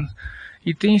 100 anos.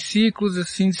 E tem ciclos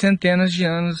assim de centenas de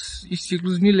anos e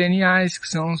ciclos mileniais, que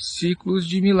são os ciclos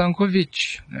de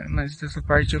Milankovitch, né? Mas dessa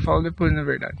parte eu falo depois, na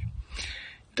verdade.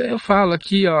 Então eu falo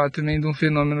aqui, ó, também de um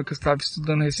fenômeno que eu estava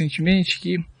estudando recentemente,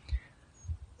 que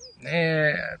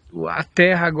a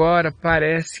Terra agora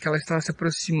parece que ela está se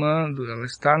aproximando, ela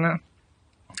está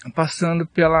passando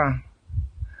pela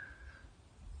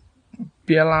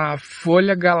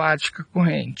folha galáctica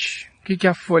corrente. O que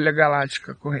é a folha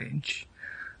galáctica corrente?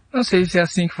 Não sei se é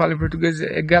assim que fala em português,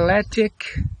 é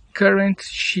Galactic Current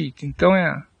Sheet. Então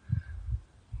a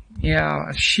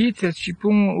sheet é tipo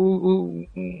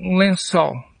um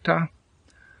lençol, tá?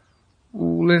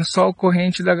 O lençol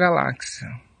corrente da galáxia.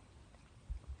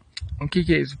 O que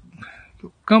é isso? O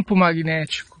campo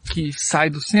magnético que sai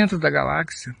do centro da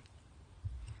galáxia.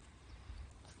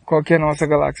 Qual que é a nossa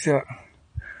galáxia?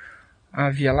 A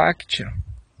Via Láctea.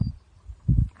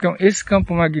 Então esse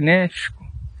campo magnético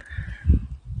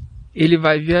ele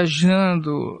vai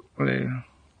viajando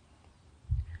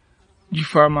de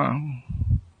forma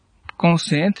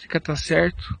concêntrica, tá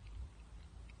certo?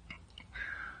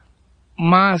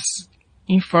 Mas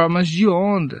em formas de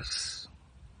ondas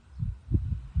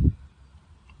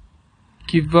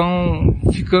que vão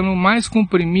ficando mais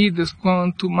comprimidas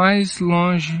quanto mais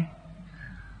longe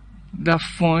da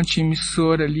fonte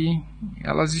emissora ali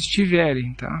elas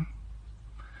estiverem, tá?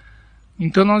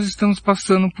 Então nós estamos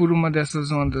passando por uma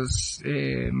dessas ondas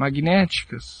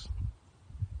magnéticas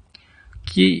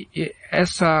que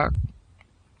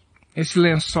esse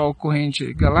lençol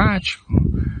corrente galáctico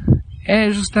é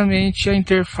justamente a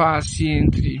interface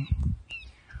entre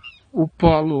o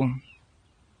polo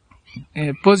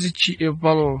positivo, o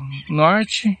polo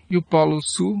norte e o polo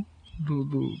sul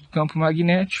do campo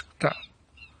magnético, tá?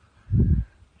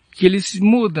 Que eles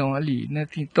mudam ali, né?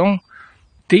 Então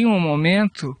tem um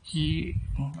momento que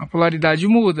a polaridade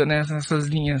muda, né, nessas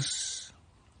linhas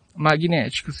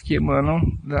magnéticas que emanam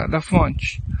da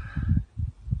fonte.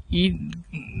 E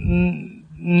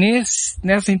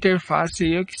nessa interface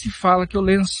aí é que se fala que o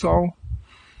lençol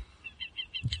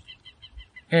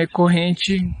é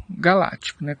corrente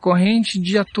galáctico, né, corrente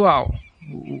de atual,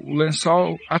 o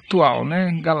lençol atual,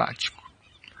 né, galáctico.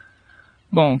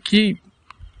 Bom, que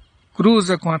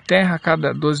cruza com a Terra a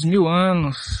cada 2.000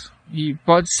 anos. E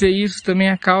pode ser isso também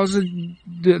a causa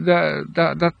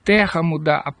da Terra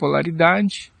mudar a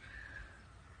polaridade,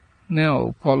 né?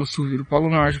 O Polo Sul vira o Polo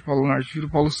Norte vira o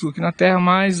Polo Sul aqui na Terra,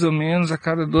 mais ou menos a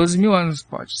cada 12.000 anos.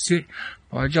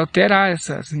 Pode alterar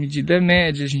essa medida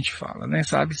média, a gente fala, né?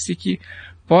 Sabe-se que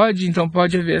então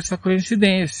pode haver essa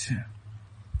coincidência.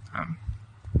 Tá?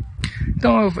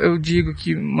 Então eu digo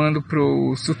que mando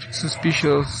pro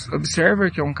Suspicious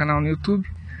Observer, que é um canal no YouTube,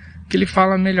 que ele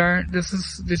fala melhor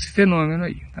desse fenômeno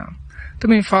aí, tá?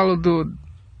 Também falo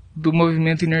do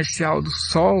movimento inercial do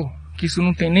Sol, que isso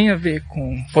não tem nem a ver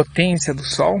com potência do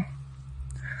Sol,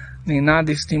 nem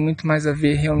nada, isso tem muito mais a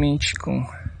ver realmente com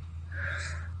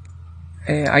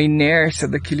a inércia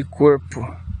daquele corpo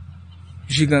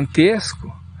gigantesco,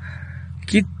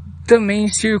 que também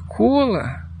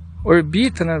circula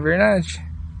orbita, na verdade,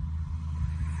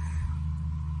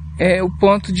 é o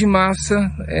ponto de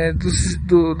massa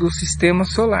do sistema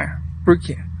solar. Por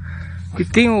quê? Porque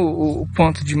tem o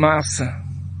ponto de massa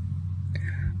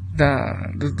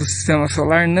do sistema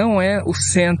solar, não é o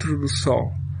centro do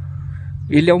Sol.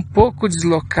 Ele é um pouco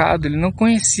deslocado, ele não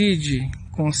coincide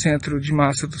com o centro de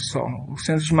massa do Sol. O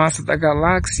centro de massa da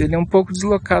galáxia, ele é um pouco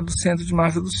deslocado do centro de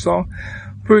massa do Sol.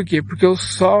 Por quê? Porque o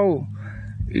Sol,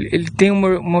 ele tem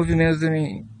um movimento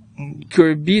também que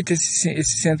orbita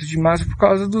esse centro de massa por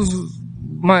causa dos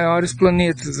maiores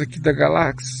planetas aqui da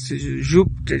galáxia, seja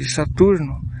Júpiter e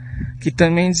Saturno, que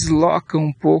também deslocam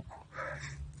um pouco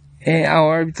a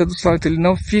órbita do Sol. Então ele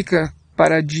não fica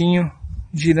paradinho,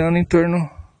 girando em torno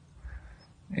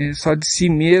só de si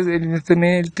mesmo.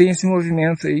 Ele tem esse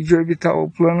movimento aí de orbitar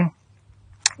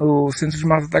o centro de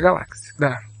massa da galáxia.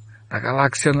 Da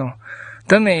galáxia não.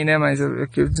 Também, né? Mas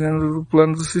aqui eu estou dizendo do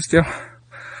plano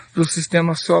do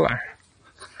sistema solar.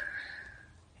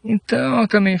 Então eu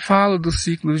também falo dos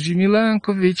ciclos de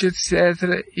Milankovitch,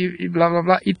 etc. E blá blá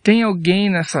blá. E tem alguém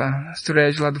nessa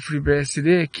thread lá do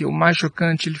FreeBSD que o mais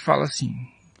chocante, ele fala assim,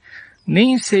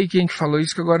 nem sei quem que falou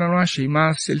isso, que agora eu não achei,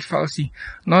 mas ele fala assim: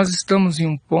 nós estamos em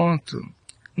um ponto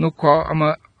no qual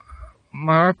a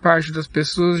maior parte das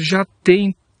pessoas já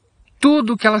tem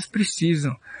tudo o que elas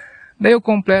precisam. Daí eu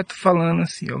completo falando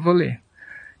assim, eu vou ler.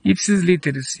 Ipsis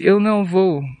literis, eu não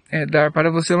vou dar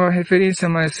para você uma referência,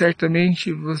 mas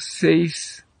certamente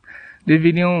vocês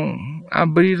deveriam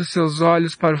abrir os seus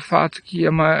olhos para o fato que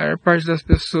a maior parte das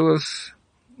pessoas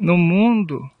no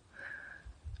mundo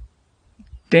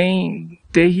tem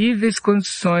terríveis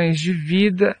condições de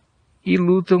vida e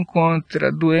lutam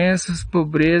contra doenças,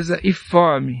 pobreza e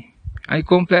fome. Aí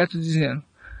completo dizendo,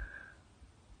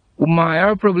 o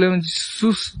maior problema de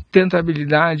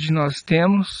sustentabilidade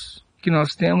que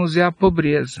nós temos é a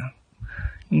pobreza.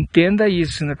 Entenda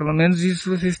isso, né? Pelo menos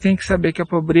isso vocês têm que saber, que a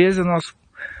pobreza é o nosso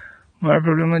maior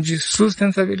problema de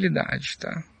sustentabilidade,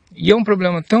 tá? E é um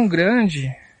problema tão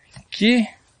grande que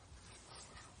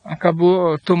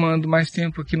acabou tomando mais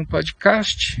tempo aqui no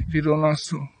podcast, virou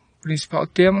nosso principal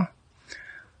tema,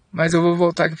 mas eu vou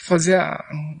voltar aqui para fazer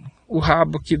o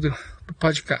rabo aqui do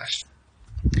podcast.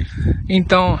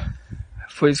 Então,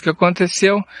 foi isso que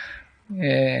aconteceu.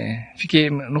 Fiquei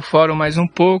no fórum mais um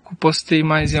pouco, postei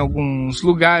mais em alguns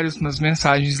lugares, nas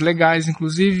mensagens legais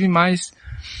inclusive, mas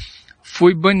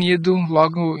fui banido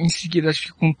logo em seguida, acho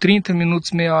que com 30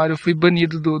 minutos, meia hora, eu fui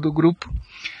banido do grupo.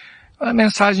 A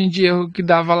mensagem de erro que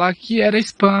dava lá que era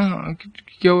spam,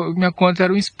 minha conta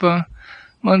era um spam.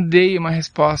 Mandei uma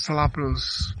resposta lá para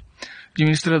os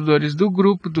administradores do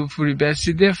grupo, do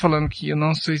FreeBSD, falando que eu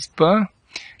não sou spam,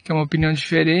 que é uma opinião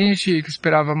diferente, que eu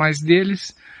esperava mais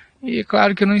deles. E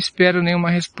claro que eu não espero nenhuma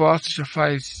resposta, já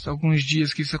faz alguns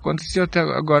dias que isso aconteceu, até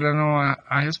agora não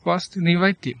há resposta, nem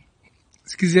vai ter.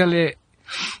 Se quiser ler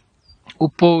o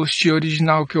post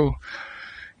original que eu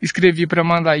escrevi para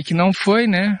mandar aí, que não foi,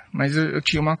 né, mas eu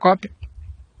tinha uma cópia,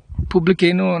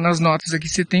 publiquei nas notas aqui,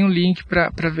 você tem um link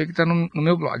para ver que está no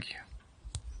meu blog.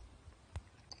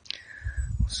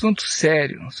 Assunto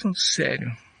sério.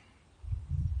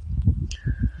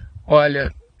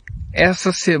 Olha,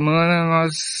 essa semana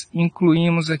nós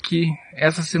incluímos aqui,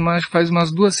 essa semana acho que faz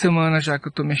umas 2 semanas já que eu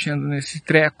estou mexendo nesse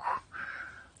treco,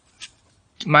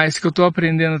 mas que eu estou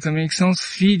aprendendo também, que são os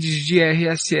feeds de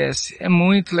RSS. É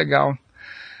muito legal.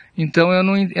 Então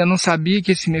eu não sabia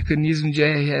que esse mecanismo de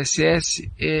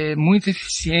RSS é muito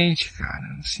eficiente,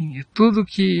 cara. Assim, é tudo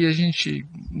que a gente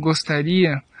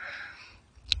gostaria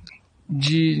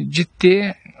de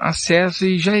ter acesso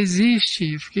e já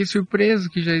existe. Fiquei surpreso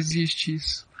que já existe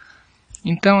isso.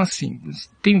 Então, assim,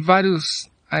 tem vários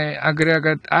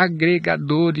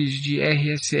agregadores de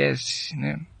RSS,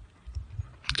 né?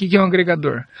 O que é um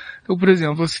agregador? Eu, por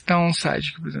exemplo, vou citar um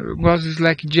site. Por exemplo, eu gosto do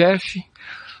Slack Jeff,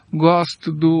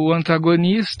 gosto do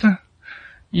Antagonista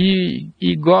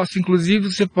e gosto,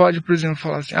 inclusive, você pode, por exemplo,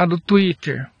 falar assim, do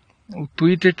Twitter. O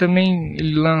Twitter também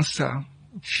ele lança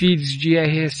feeds de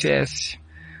RSS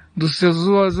dos seus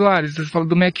usuários. Você fala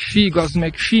do McAfee, gosta do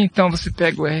McAfee, então você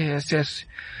pega o RSS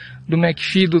do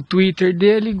McAfee, do Twitter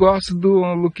dele, gosto do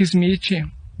Luke Smith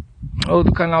ou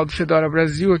do canal do Fedora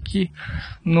Brasil aqui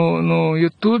no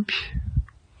YouTube.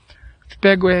 Você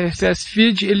pega o RSS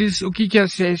Feed, o que é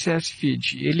esse RSS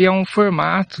Feed? Ele é um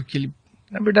formato que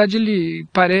na verdade ele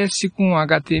parece com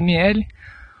HTML,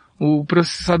 o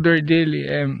processador dele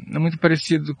é muito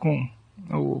parecido com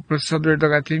o processador do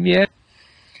HTML,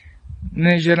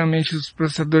 né? Geralmente os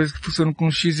processadores que funcionam com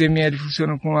XML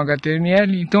funcionam com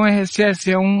HTML, então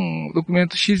RSS é um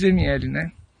documento XML,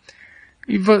 né?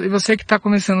 E você que está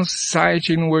começando o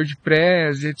site aí no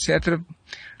WordPress, etc.,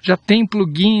 já tem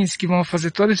plugins que vão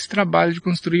fazer todo esse trabalho de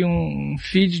construir um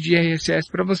feed de RSS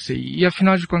para você. E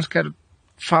afinal de contas, eu quero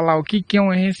falar o que é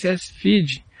um RSS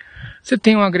feed. Você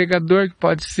tem um agregador que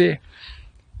pode ser,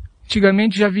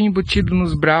 antigamente já vinha embutido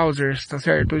nos browsers, tá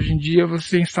certo? Hoje em dia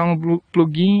você instala um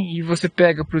plugin e você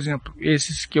pega, por exemplo,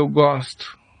 esses que eu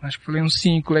gosto. Acho que falei uns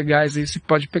 5 legais aí, você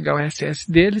pode pegar o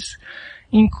RSS deles,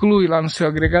 inclui lá no seu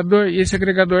agregador, e esse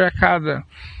agregador a cada,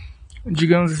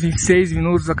 digamos assim, 6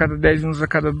 minutos, a cada 10 minutos, a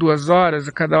cada 2 horas,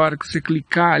 a cada hora que você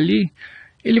clicar ali,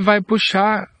 ele vai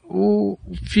puxar o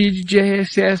feed de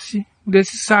RSS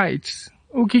desses sites.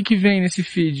 O que vem nesse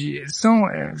feed? São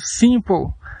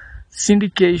Simple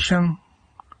Syndication,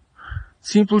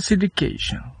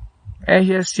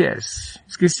 RSS.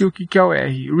 Esqueci o que é o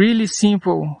R. Really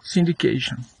Simple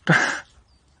Syndication.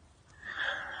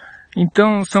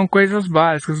 Então, são coisas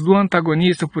básicas. Do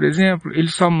antagonista, por exemplo,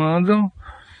 eles só mandam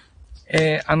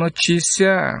a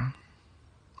notícia,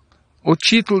 o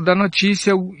título da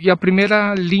notícia e a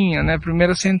primeira linha, né, a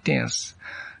primeira sentença.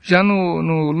 Já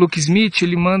no Luke Smith,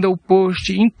 ele manda o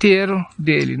post inteiro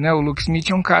dele, né? O Luke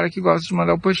Smith é um cara que gosta de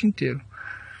mandar o post inteiro.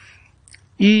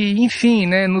 E, enfim,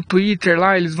 né, no Twitter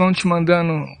lá, eles vão te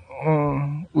mandando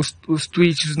os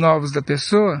tweets novos da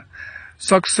pessoa,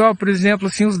 só que só, por exemplo,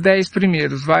 assim, os 10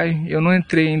 primeiros, vai? Eu não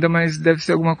entrei ainda, mas deve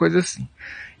ser alguma coisa assim.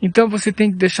 Então você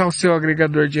tem que deixar o seu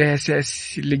agregador de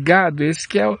RSS ligado, esse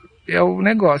que é o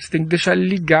negócio, você tem que deixar ele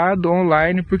ligado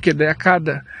online, porque daí a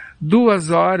cada 2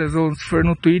 horas, ou se for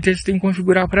no Twitter, você tem que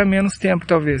configurar para menos tempo,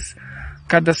 talvez.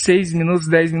 Cada 6 minutos,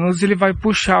 10 minutos, ele vai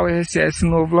puxar o RSS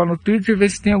novo lá no Twitter e ver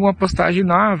se tem alguma postagem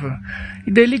nova.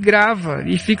 E daí ele grava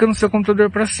e fica no seu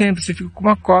computador para sempre. Você fica com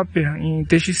uma cópia em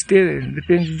TXT,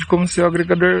 depende de como o seu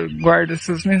agregador guarda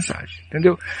essas mensagens,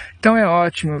 entendeu? Então é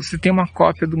ótimo, você tem uma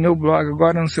cópia do meu blog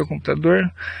agora no seu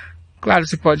computador. Claro,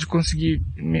 você pode conseguir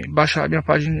baixar a minha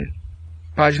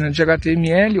página de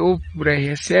HTML ou por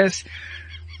RSS.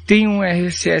 Tem um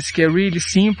RSS que é Really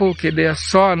Simple, que daí é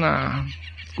só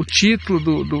o título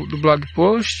do blog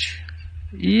post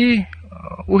e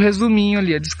o resuminho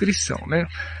ali, a descrição, né?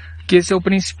 Que esse é o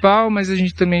principal, mas a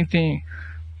gente também tem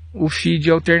o feed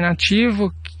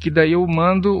alternativo, que daí eu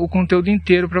mando o conteúdo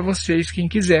inteiro para vocês, quem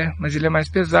quiser, mas ele é mais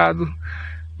pesado.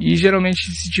 E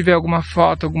geralmente se tiver alguma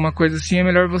foto, alguma coisa assim, é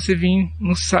melhor você vir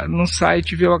no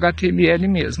site ver o HTML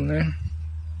mesmo, né?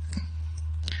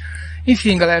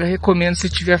 Enfim, galera, eu recomendo, se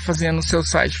estiver fazendo no seu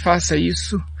site, faça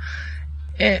isso.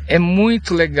 É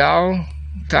muito legal,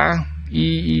 tá?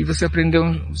 E você aprendeu,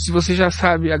 se você já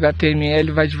sabe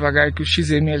HTML, vai devagar, que o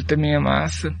XML também é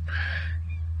massa.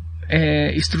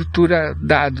 Estrutura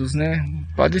dados, né?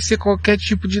 Pode ser qualquer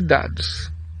tipo de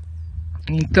dados.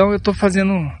 Então eu estou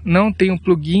fazendo, não tenho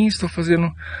plugins, estou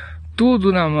fazendo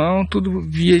tudo na mão, tudo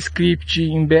via script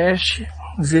em Bash,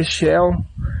 Z-Shell.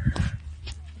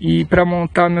 E para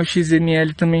montar meu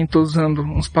XML também estou usando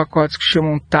uns pacotes que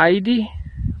chamam Tidy,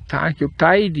 tá? Que o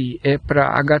Tidy é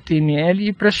para HTML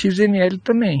e para XML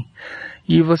também.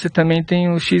 E você também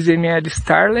tem o XML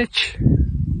Starlet,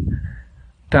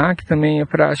 tá? Que também é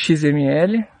para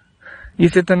XML. E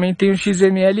você também tem o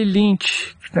XML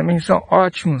Lint, que também são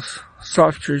ótimos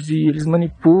softwares e eles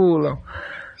manipulam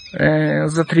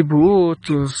os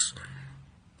atributos,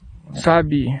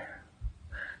 sabe?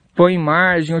 Põe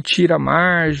margem ou tira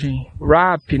margem,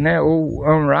 wrap, né, ou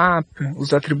unwrap,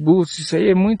 os atributos. Isso aí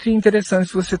é muito interessante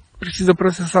se você precisa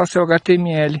processar seu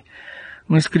HTML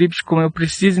no script como eu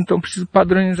preciso. Então eu preciso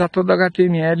padronizar todo o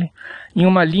HTML em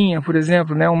uma linha, por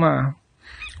exemplo, né, uma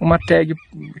tag,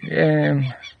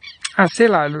 sei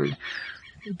lá,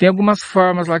 tem algumas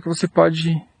formas lá que você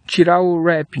pode tirar o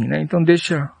wrapping, né, então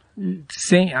deixa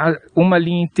sem uma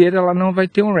linha inteira, ela não vai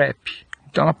ter um wrap.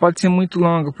 Então ela pode ser muito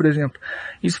longa, por exemplo.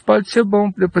 Isso pode ser bom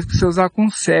depois para você usar com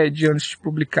sed antes de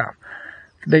publicar.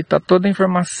 Daí está toda a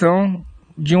informação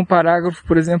de um parágrafo,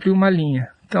 por exemplo, em uma linha.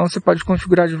 Então você pode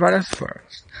configurar de várias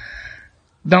formas.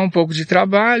 Dá um pouco de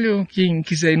trabalho. Quem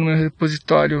quiser ir no meu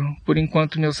repositório, por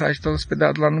enquanto meu site está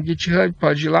hospedado lá no GitHub,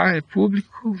 pode ir lá, é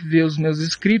público, ver os meus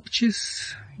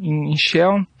scripts em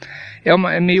Shell.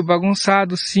 É meio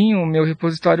bagunçado, sim, o meu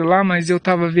repositório lá, mas eu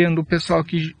estava vendo o pessoal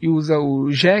que usa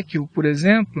o Jekyll, por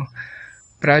exemplo,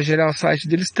 para gerar o site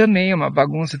deles também é uma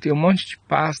bagunça, tem um monte de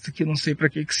pasta que eu não sei para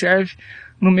que serve.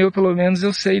 No meu, pelo menos,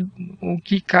 eu sei o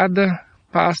que cada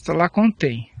pasta lá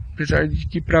contém. Apesar de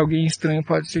que para alguém estranho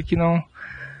pode ser que não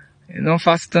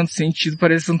faça tanto sentido,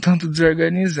 pareça um tanto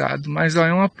desorganizado. Mas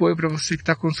é um apoio para você que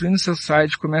está construindo seu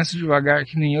site, começa devagar,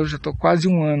 que nem eu, já estou quase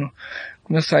 1 ano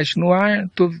com meu site no ar,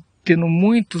 estou tendo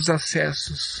muitos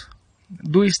acessos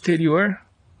do exterior,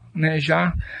 né,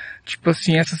 já, tipo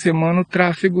assim, essa semana o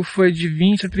tráfego foi de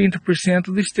 20 a 30%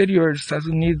 do exterior, dos Estados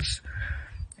Unidos,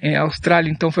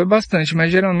 Austrália, então foi bastante,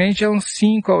 mas geralmente é uns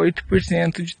 5 a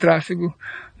 8% de tráfego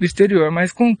do exterior.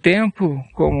 Mas com o tempo,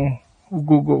 como o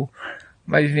Google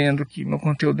vai vendo que meu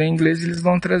conteúdo é em inglês, eles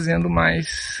vão trazendo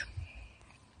mais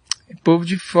povo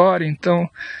de fora. Então,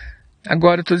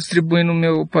 agora eu estou distribuindo o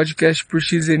meu podcast por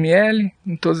XML,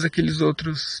 em todos aqueles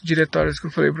outros diretórios que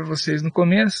eu falei para vocês no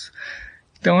começo.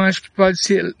 Então, acho que pode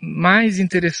ser mais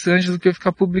interessante do que eu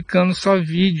ficar publicando só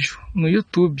vídeo no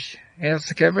YouTube.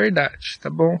 Essa que é a verdade, tá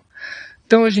bom?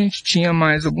 Então, a gente tinha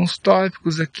mais alguns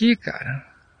tópicos aqui, cara.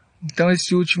 Então,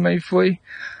 esse último aí foi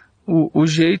o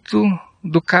jeito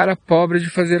do cara pobre de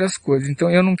fazer as coisas. Então,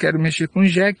 eu não quero mexer com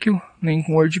Jekyll, nem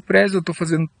com WordPress. Eu estou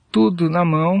fazendo tudo na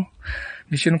mão.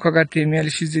 Mexendo com HTML,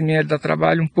 XML dá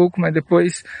trabalho um pouco, mas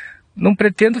depois não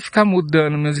pretendo ficar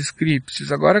mudando meus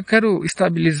scripts. Agora eu quero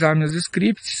estabilizar meus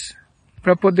scripts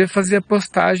para poder fazer a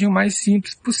postagem o mais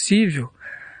simples possível.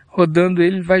 Rodando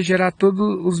ele vai gerar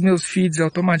todos os meus feeds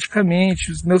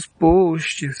automaticamente, os meus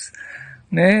posts,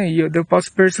 né? E eu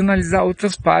posso personalizar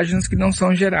outras páginas que não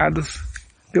são geradas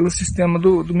pelo sistema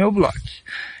do meu blog.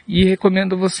 E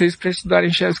recomendo a vocês para estudarem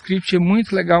JavaScript. É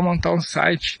muito legal montar um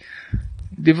site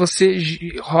de você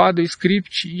roda o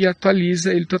script e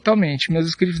atualiza ele totalmente. Meus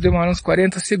scripts demoram uns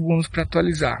 40 segundos para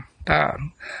atualizar. Tá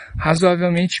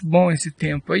razoavelmente bom esse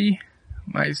tempo aí,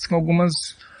 mas com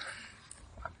algumas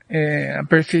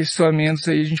aperfeiçoamentos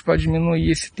aí a gente pode diminuir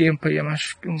esse tempo aí,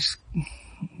 acho que uns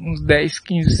 10,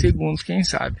 15 segundos, quem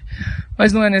sabe.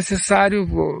 Mas não é necessário,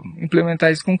 vou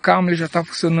implementar isso com calma, ele já está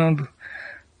funcionando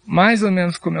mais ou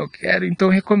menos como eu quero, então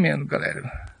eu recomendo,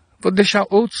 galera. Vou deixar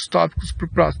outros tópicos para o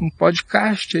próximo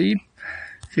podcast aí.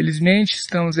 Felizmente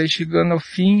estamos aí chegando ao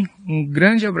fim. Um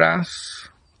grande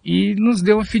abraço e nos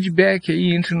dê um feedback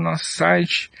aí, entre no nosso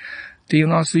site. Tem o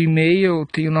nosso e-mail,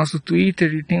 tem o nosso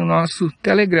Twitter e tem o nosso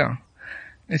Telegram.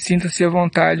 Sinta-se à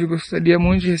vontade, eu gostaria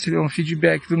muito de receber um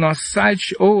feedback do nosso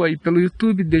site ou aí pelo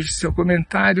YouTube, deixe seu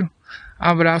comentário.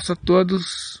 Abraço a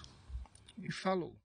todos e falou!